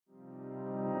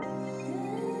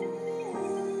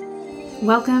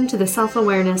Welcome to the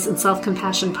Self-Awareness and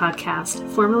Self-Compassion Podcast,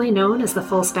 formerly known as the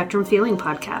Full Spectrum Feeling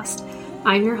Podcast.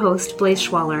 I'm your host, Blaise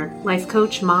Schwaller, life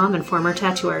coach, mom, and former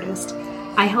tattoo artist.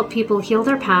 I help people heal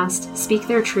their past, speak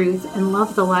their truth, and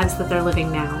love the lives that they're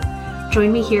living now.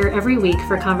 Join me here every week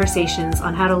for conversations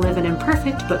on how to live an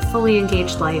imperfect but fully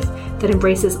engaged life that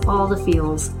embraces all the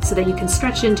feels so that you can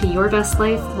stretch into your best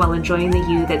life while enjoying the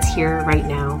you that's here right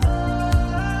now.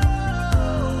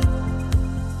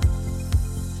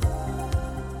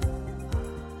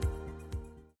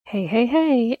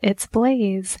 Hey, it's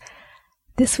Blaise.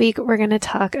 This week we're going to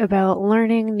talk about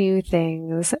learning new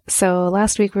things. So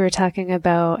last week we were talking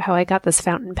about how I got this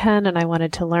fountain pen and I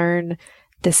wanted to learn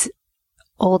this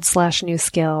old/new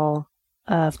skill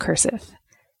of cursive,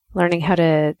 learning how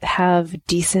to have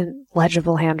decent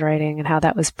legible handwriting and how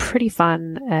that was pretty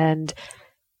fun. And,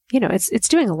 it's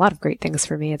doing a lot of great things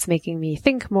for me. It's making me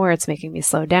think more. It's making me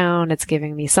slow down. It's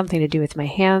giving me something to do with my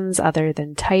hands other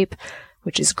than type,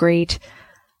 which is great.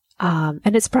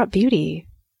 And it's brought beauty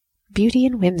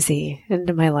and whimsy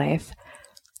into my life.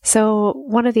 So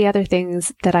one of the other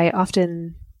things that I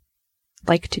often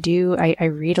like to do, I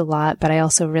read a lot, but I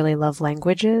also really love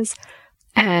languages.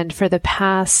 And for the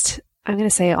past, I'm going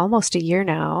to say almost a year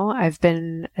now, I've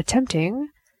been I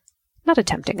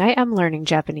am learning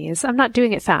Japanese. I'm not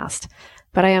doing it fast,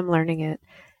 but I am learning it.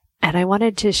 And I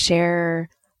wanted to share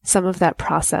some of that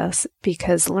process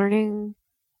because learning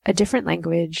a different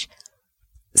language,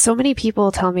 so many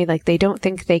people tell me like they don't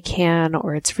think they can,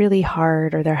 or it's really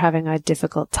hard, or they're having a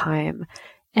difficult time.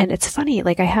 And it's funny,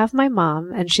 like I have my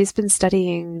mom and she's been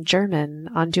studying German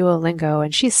on Duolingo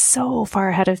and she's so far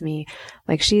ahead of me.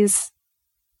 Like she's,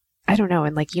 I don't know,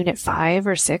 in like unit 5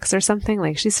 or 6 or something,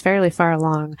 like she's fairly far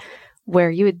along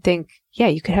where you would think, yeah,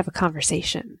 you could have a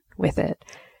conversation with it.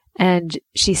 And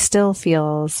she still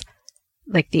feels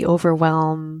like the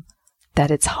overwhelm,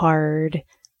 that it's hard,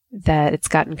 that it's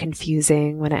gotten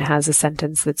confusing when it has a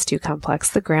sentence that's too complex.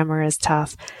 The grammar is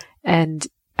tough. And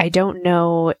I don't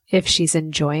know if she's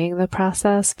enjoying the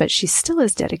process, but she still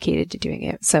is dedicated to doing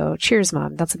it. So cheers,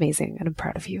 Mom. That's amazing. And I'm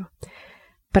proud of you.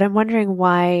 But I'm wondering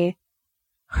why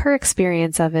her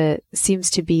experience of it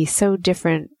seems to be so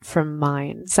different from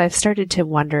mine. So I've started to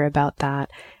wonder about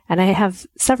that. And I have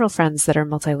several friends that are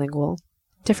multilingual,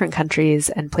 different countries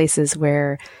and places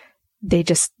where they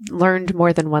just learned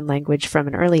more than one language from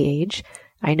an early age.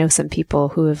 I know some people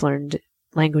who have learned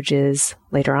languages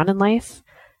later on in life.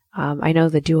 I know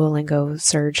the Duolingo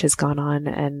surge has gone on,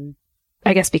 and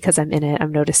I guess because I'm in it,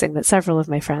 I'm noticing that several of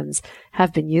my friends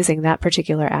have been using that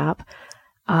particular app.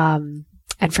 And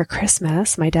for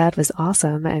Christmas, my dad was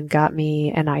awesome and got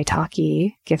me an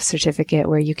italki gift certificate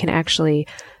where you can actually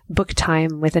book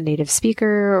time with a native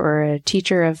speaker or a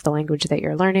teacher of the language that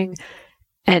you're learning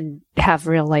and have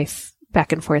real life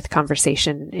back and forth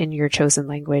conversation in your chosen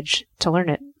language to learn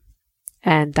it.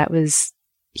 And that was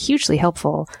hugely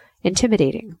helpful,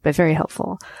 intimidating, but very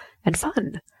helpful and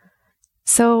fun.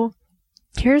 So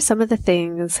here are some of the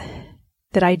things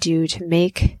that I do to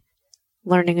make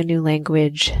learning a new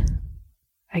language,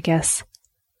 I guess,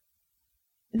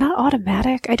 not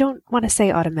automatic. I don't want to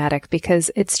say automatic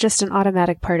because it's just an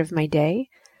automatic part of my day.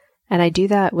 And I do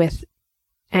that with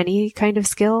any kind of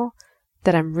skill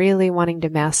that I'm really wanting to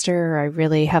master or I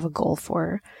really have a goal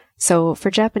for. So for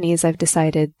Japanese, I've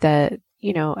decided that,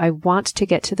 I want to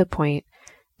get to the point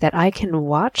that I can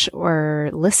watch or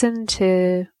listen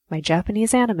to my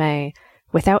Japanese anime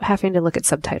without having to look at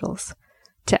subtitles,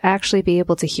 to actually be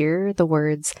able to hear the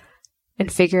words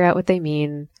and figure out what they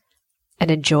mean and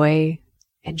enjoy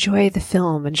the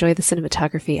film, enjoy the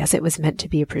cinematography as it was meant to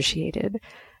be appreciated.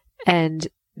 And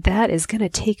that is going to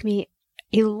take me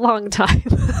a long time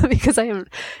because I'm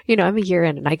a year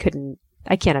in and I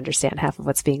can't understand half of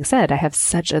what's being said. I have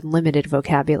such a limited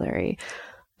vocabulary,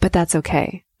 but that's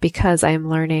okay because I'm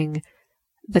learning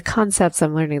the concepts,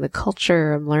 I'm learning the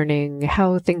culture, I'm learning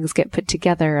how things get put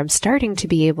together. I'm starting to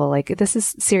be able, this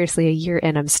is seriously a year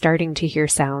in, I'm starting to hear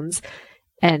sounds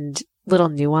and little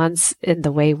nuance in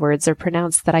the way words are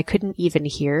pronounced that I couldn't even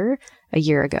hear a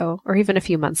year ago or even a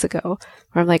few months ago,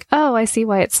 where I'm like, oh, I see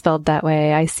why it's spelled that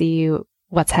way. I see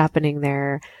what's happening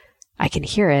there. I can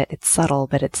hear it. It's subtle,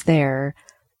 but it's there.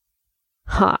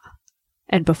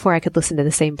 And before I could listen to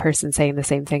the same person saying the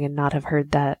same thing and not have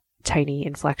heard that tiny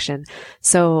inflection.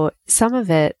 So some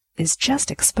of it is just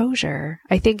exposure.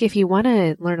 I think if you want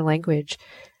to learn a language,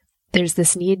 there's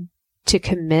this need to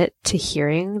commit to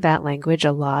hearing that language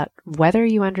a lot, whether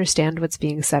you understand what's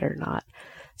being said or not.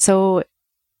 So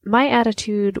my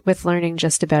attitude with learning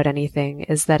just about anything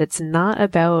is that it's not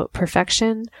about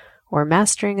perfection or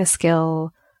mastering a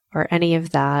skill or any of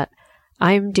that.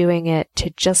 I'm doing it to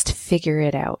just figure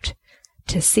it out.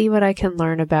 to see what I can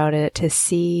learn about it, to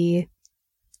see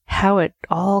how it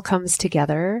all comes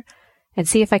together, and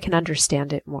see if I can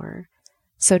understand it more.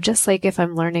 So just like if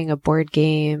I'm learning a board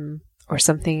game or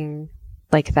something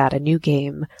like that, a new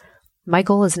game, my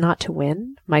goal is not to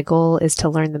win. My goal is to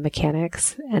learn the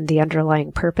mechanics and the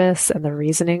underlying purpose and the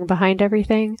reasoning behind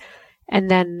everything. And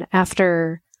then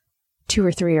after 2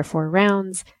 or 3 or 4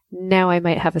 rounds, now I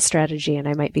might have a strategy and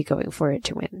I might be going for it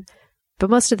to win. But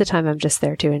most of the time I'm just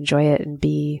there to enjoy it and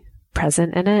be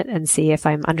present in it and see if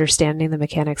I'm understanding the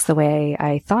mechanics the way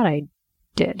I thought I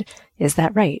did. Is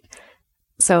that right?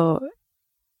 So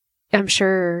I'm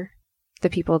sure the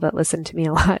people that listen to me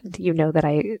a lot, you know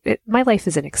that my life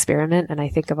is an experiment, and I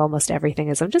think of almost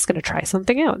everything as I'm just going to try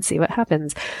something out and see what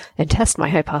happens and test my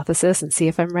hypothesis and see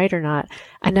if I'm right or not.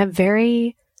 And I'm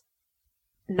very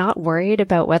not worried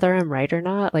about whether I'm right or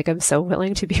not. Like, I'm so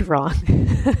willing to be wrong.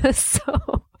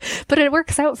 But it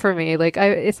works out for me. Like,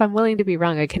 if I'm willing to be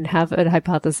wrong, I can have a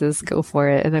hypothesis, go for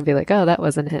it, and then be like, oh, that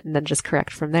wasn't it, and then just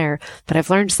correct from there. But I've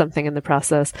learned something in the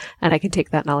process, and I can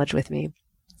take that knowledge with me.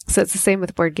 So it's the same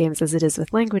with board games as it is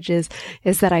with languages,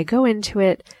 is that I go into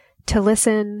it to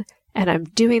listen, and I'm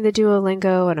doing the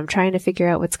Duolingo, and I'm trying to figure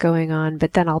out what's going on,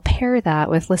 but then I'll pair that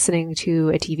with listening to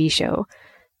a TV show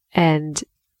and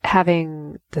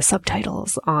having the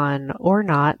subtitles on or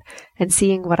not, and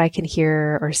seeing what I can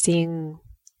hear or seeing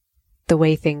the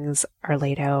way things are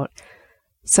laid out.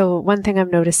 So one thing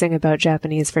I'm noticing about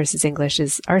Japanese versus English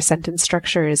is our sentence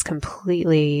structure is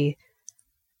completely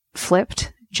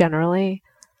flipped generally.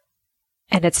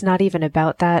 And it's not even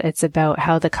about that. It's about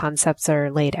how the concepts are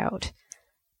laid out.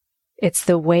 It's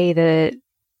the way that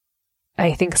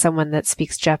I think someone that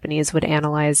speaks Japanese would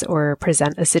analyze or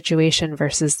present a situation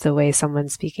versus the way someone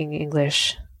speaking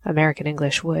English, American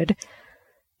English, would.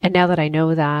 And now that I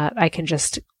know that, I can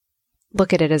just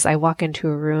look at it as I walk into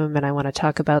a room and I want to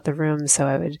talk about the room. So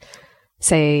I would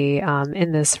say,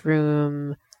 in this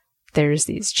room, there's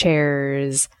these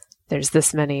chairs, there's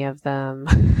this many of them.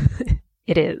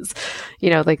 It is,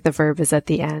 like the verb is at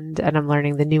the end, and I'm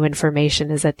learning the new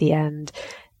information is at the end.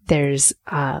 There's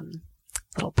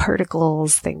little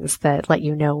particles, things that let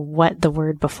you know what the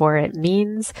word before it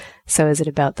means. So is it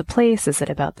about the place? Is it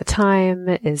about the time?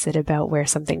 Is it about where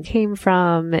something came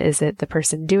from? Is it the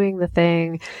person doing the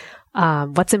thing?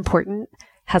 What's important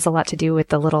has a lot to do with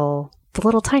the little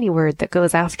tiny word that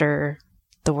goes after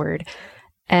the word.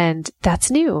 And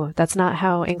that's new. That's not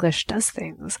how English does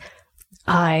things.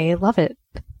 I love it.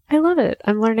 I love it.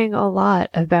 I'm learning a lot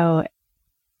about,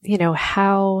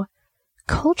 how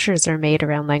cultures are made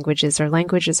around languages, or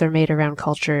languages are made around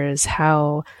cultures,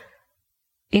 how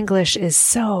English is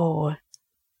so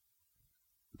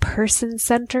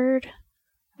person-centered,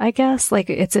 I guess. Like,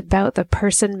 it's about the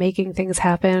person making things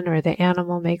happen, or the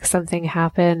animal makes something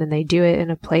happen and they do it in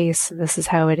a place, and this is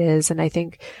how it is. And I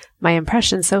think my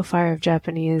impression so far of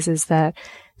Japanese is that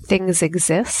things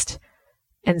exist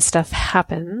and stuff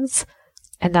happens,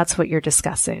 and that's what you're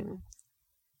discussing.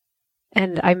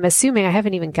 And I'm assuming I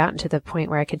haven't even gotten to the point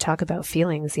where I could talk about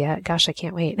feelings yet. Gosh, I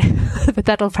can't wait. But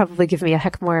that'll probably give me a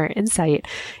heck more insight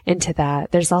into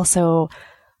that. There's also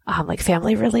like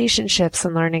family relationships,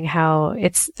 and learning how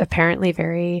it's apparently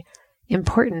very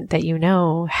important that you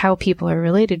know how people are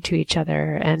related to each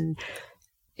other. And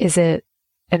is it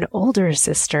an older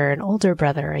sister, an older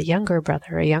brother, a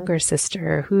younger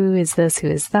sister? Who is this? Who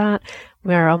is that?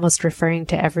 We are almost referring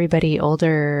to everybody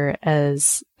older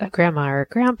as a grandma or a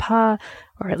grandpa,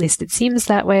 or at least it seems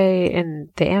that way in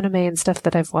the anime and stuff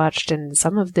that I've watched and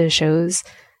some of the shows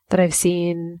that I've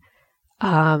seen.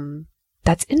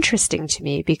 That's interesting to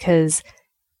me because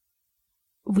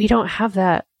we don't have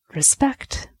that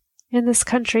respect in this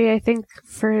country, I think,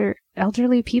 for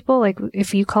elderly people. Like,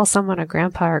 if you call someone a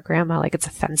grandpa or grandma, like, it's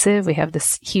offensive. We have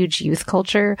this huge youth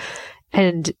culture,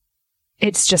 and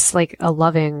it's just like a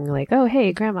loving, like, oh,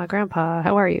 hey, grandma, grandpa,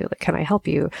 how are you? Like, can I help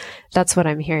you? That's what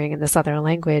I'm hearing in this other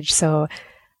language. So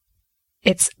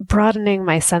it's broadening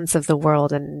my sense of the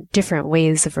world and different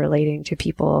ways of relating to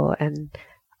people, and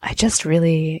I just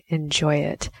really enjoy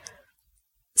it.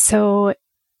 So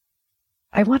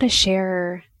I want to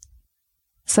share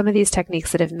some of these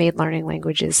techniques that have made learning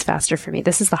languages faster for me.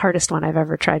 This is the hardest one I've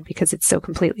ever tried because it's so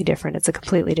completely different. It's a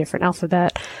completely different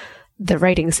alphabet. The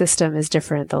writing system is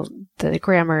different. The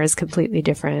grammar is completely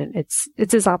different.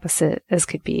 It's as opposite as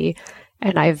could be.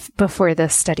 And I've, before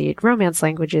this, studied Romance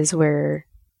languages where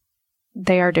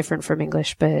they are different from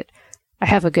English, but I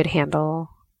have a good handle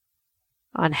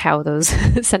on how those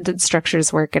sentence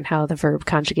structures work and how the verb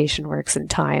conjugation works and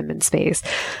time and space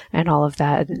and all of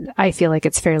that. And I feel like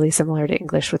it's fairly similar to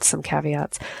English with some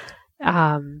caveats.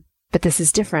 But this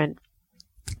is different.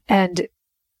 And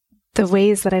the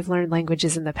ways that I've learned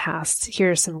languages in the past,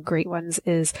 here are some great ones,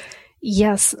 is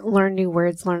yes, learn new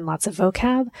words, learn lots of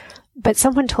vocab. But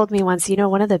someone told me once,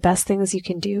 one of the best things you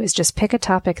can do is just pick a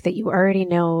topic that you already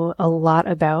know a lot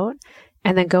about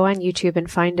and then go on YouTube and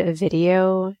find a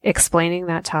video explaining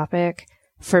that topic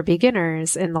for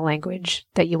beginners in the language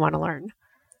that you want to learn.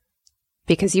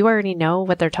 Because you already know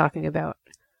what they're talking about.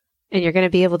 And you're going to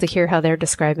be able to hear how they're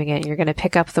describing it. And you're going to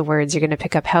pick up the words. You're going to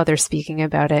pick up how they're speaking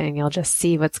about it. And you'll just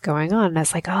see what's going on. And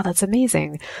it's like, oh, that's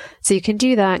amazing. So you can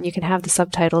do that and you can have the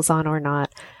subtitles on or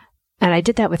not. And I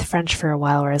did that with French for a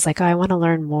while where I was like, oh, I want to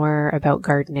learn more about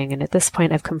gardening. And at this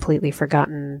point, I've completely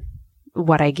forgotten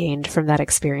what I gained from that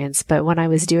experience. But when I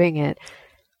was doing it,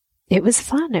 it was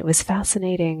fun. It was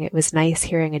fascinating. It was nice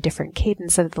hearing a different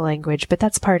cadence of the language. But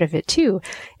that's part of it too,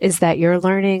 is that you're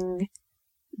learning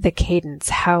the cadence,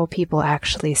 how people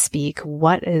actually speak,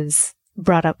 what is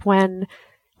brought up when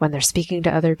they're speaking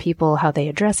to other people, how they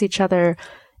address each other.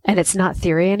 And it's not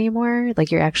theory anymore. Like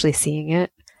you're actually seeing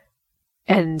it.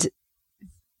 And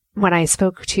when I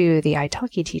spoke to the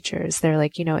italki teachers, they're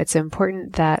like, it's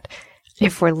important that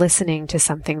if we're listening to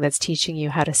something that's teaching you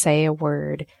how to say a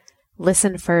word,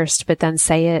 listen first, but then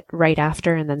say it right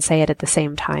after and then say it at the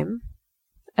same time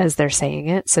as they're saying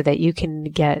it so that you can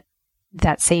get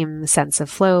that same sense of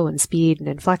flow and speed and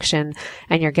inflection,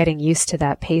 and you're getting used to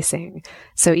that pacing.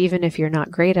 So even if you're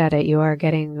not great at it, you are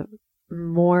getting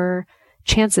more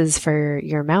chances for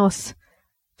your mouth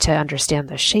to understand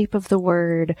the shape of the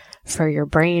word, for your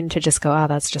brain to just go, oh,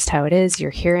 that's just how it is. You're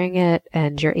hearing it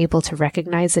and you're able to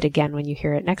recognize it again when you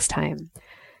hear it next time.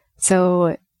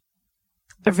 So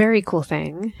a very cool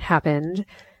thing happened,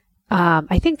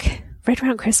 I think right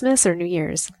around Christmas or New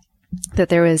Year's, that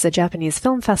there was a Japanese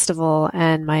film festival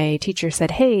and my teacher said,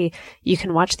 hey, you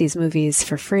can watch these movies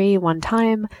for free one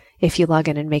time if you log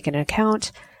in and make an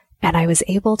account. And I was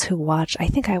able to watch, I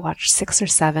think I watched 6 or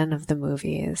 7 of the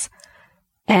movies.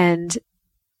 And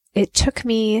it took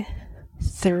me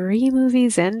 3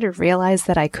 movies in to realize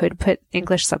that I could put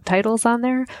English subtitles on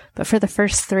there. But for the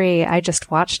first 3, I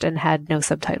just watched and had no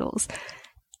subtitles.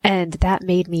 And that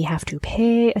made me have to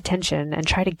pay attention and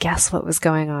try to guess what was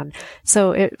going on.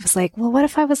 So it was like, well, what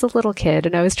if I was a little kid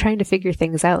and I was trying to figure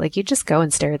things out? Like you just go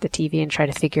and stare at the TV and try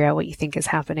to figure out what you think is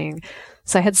happening.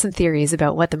 So I had some theories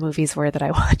about what the movies were that I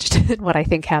watched and what I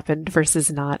think happened versus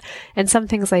not. And some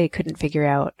things I couldn't figure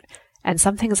out. And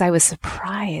some things I was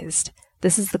surprised.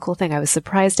 This is the cool thing. I was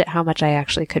surprised at how much I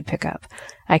actually could pick up.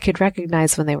 I could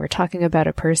recognize when they were talking about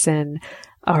a person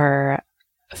or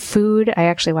food. I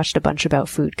actually watched a bunch about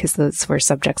food because those were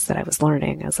subjects that I was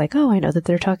learning. I was like, oh, I know that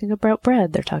they're talking about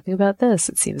bread. They're talking about this.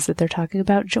 It seems that they're talking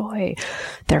about joy.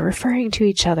 They're referring to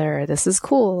each other. This is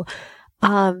cool.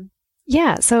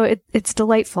 Yeah, so it's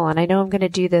delightful. And I know I'm going to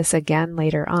do this again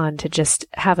later on to just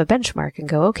have a benchmark and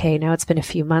go, okay, now it's been a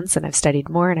few months and I've studied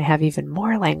more and I have even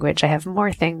more language. I have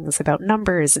more things about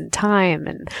numbers and time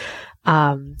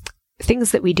and,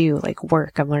 things that we do, like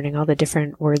work. I'm learning all the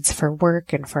different words for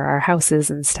work and for our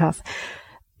houses and stuff.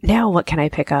 Now what can I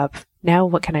pick up? Now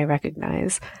what can I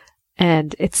recognize?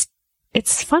 And it's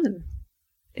fun.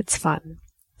 It's fun.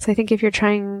 So I think if you're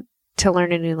trying to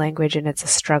learn a new language and it's a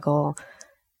struggle,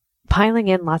 piling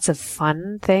in lots of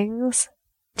fun things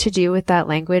to do with that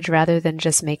language rather than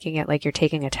just making it like you're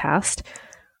taking a test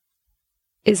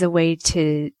is a way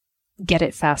to get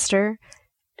it faster.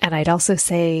 And I'd also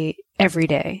say every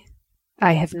day.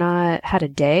 I have not had a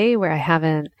day where I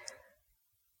haven't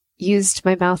used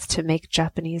my mouth to make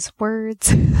Japanese words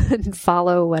and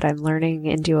follow what I'm learning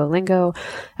in Duolingo.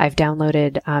 I've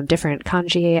downloaded different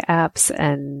kanji apps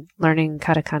and learning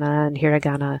katakana and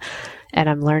hiragana, and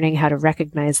I'm learning how to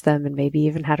recognize them and maybe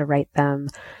even how to write them.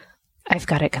 I've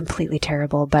got it completely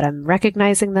terrible, but I'm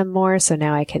recognizing them more, so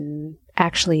now I can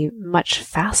actually much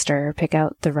faster pick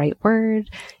out the right word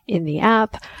in the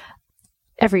app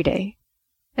every day.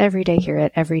 Every day hear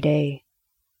it, every day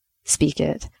speak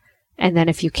it. And then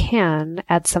if you can,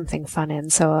 add something fun in.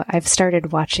 So I've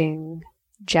started watching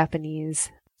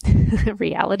Japanese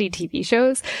reality TV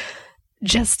shows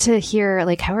just to hear,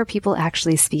 like, how are people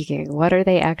actually speaking? What are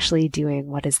they actually doing?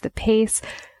 What is the pace?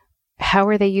 How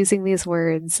are they using these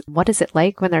words? What is it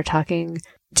like when they're talking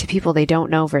to people they don't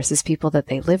know versus people that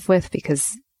they live with?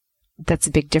 Because that's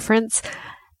a big difference.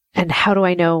 And how do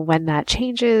I know when that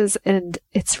changes? And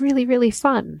it's really, really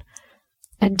fun.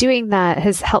 And doing that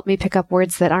has helped me pick up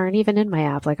words that aren't even in my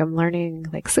app. Like I'm learning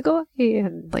like Sugoi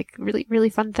and like really, really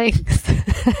fun things.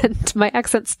 And my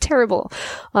accent's terrible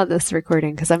on this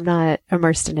recording because I'm not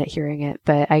immersed in it hearing it,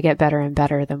 but I get better and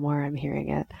better the more I'm hearing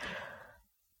it.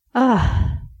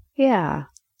 Yeah.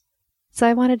 So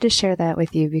I wanted to share that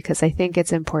with you because I think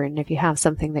it's important if you have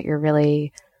something that you're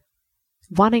really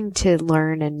wanting to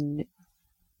learn and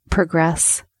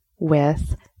progress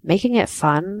with making it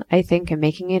fun, I think, and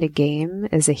making it a game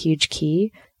is a huge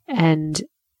key. And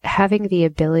having the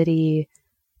ability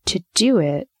to do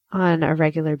it on a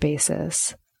regular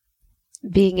basis,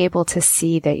 being able to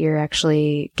see that you're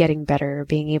actually getting better,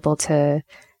 being able to,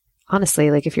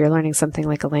 honestly, like if you're learning something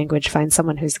like a language, find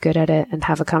someone who's good at it and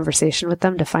have a conversation with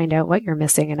them to find out what you're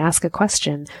missing and ask a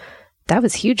question. That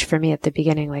was huge for me at the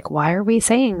beginning. Like, why are we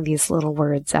saying these little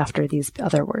words after these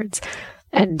other words?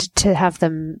 And to have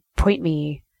them point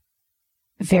me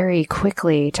very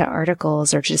quickly to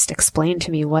articles or just explain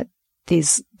to me what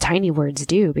these tiny words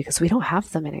do, because we don't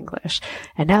have them in English.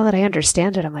 And now that I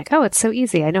understand it, I'm like, oh, it's so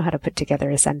easy. I know how to put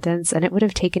together a sentence. And it would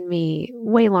have taken me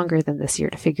way longer than this year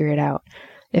to figure it out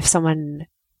if someone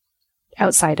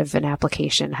outside of an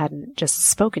application hadn't just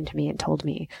spoken to me and told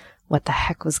me what the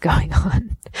heck was going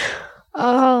on.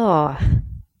 Oh,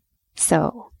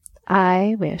 so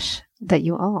I wish that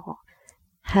you all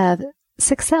have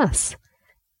success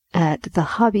at the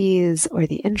hobbies or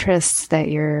the interests that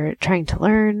you're trying to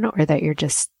learn, or that you're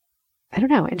just, I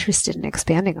don't know, interested in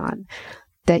expanding on,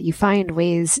 that you find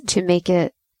ways to make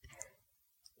it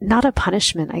not a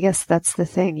punishment. I guess that's the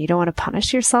thing. You don't want to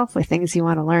punish yourself with things you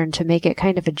want to learn, to make it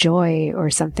kind of a joy or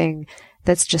something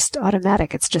that's just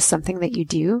automatic. It's just something that you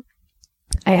do.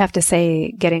 I have to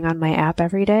say, getting on my app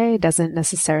every day doesn't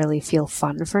necessarily feel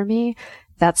fun for me.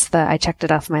 I checked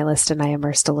it off my list and I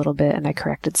immersed a little bit and I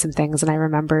corrected some things and I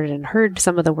remembered and heard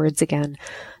some of the words again.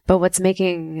 But what's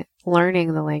making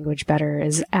learning the language better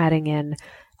is adding in,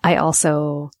 I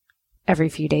also every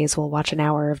few days will watch an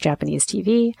hour of Japanese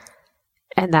TV,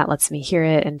 and that lets me hear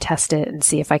it and test it and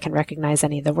see if I can recognize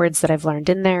any of the words that I've learned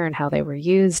in there and how they were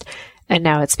used. And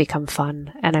now it's become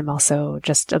fun. And I'm also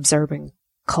just observing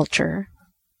culture.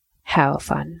 How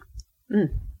fun.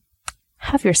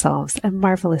 Have yourselves a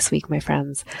marvelous week, my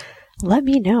friends. Let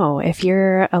me know if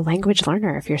you're a language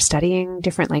learner, if you're studying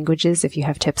different languages, if you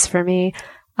have tips for me.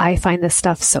 I find this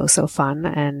stuff so fun,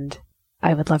 and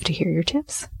I would love to hear your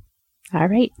tips. All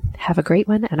right. Have a great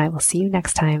one, and I will see you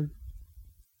next time.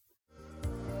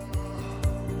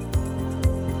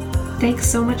 Thanks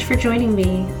so much for joining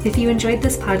me. If you enjoyed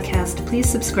this podcast, please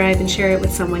subscribe and share it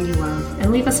with someone you love,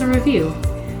 and leave us a review.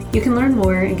 You can learn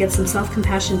more and get some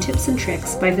self-compassion tips and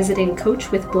tricks by visiting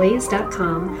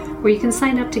coachwithblaze.com, where you can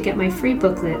sign up to get my free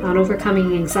booklet on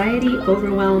overcoming anxiety,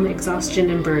 overwhelm, exhaustion,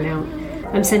 and burnout.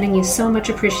 I'm sending you so much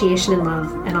appreciation and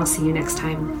love, and I'll see you next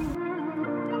time.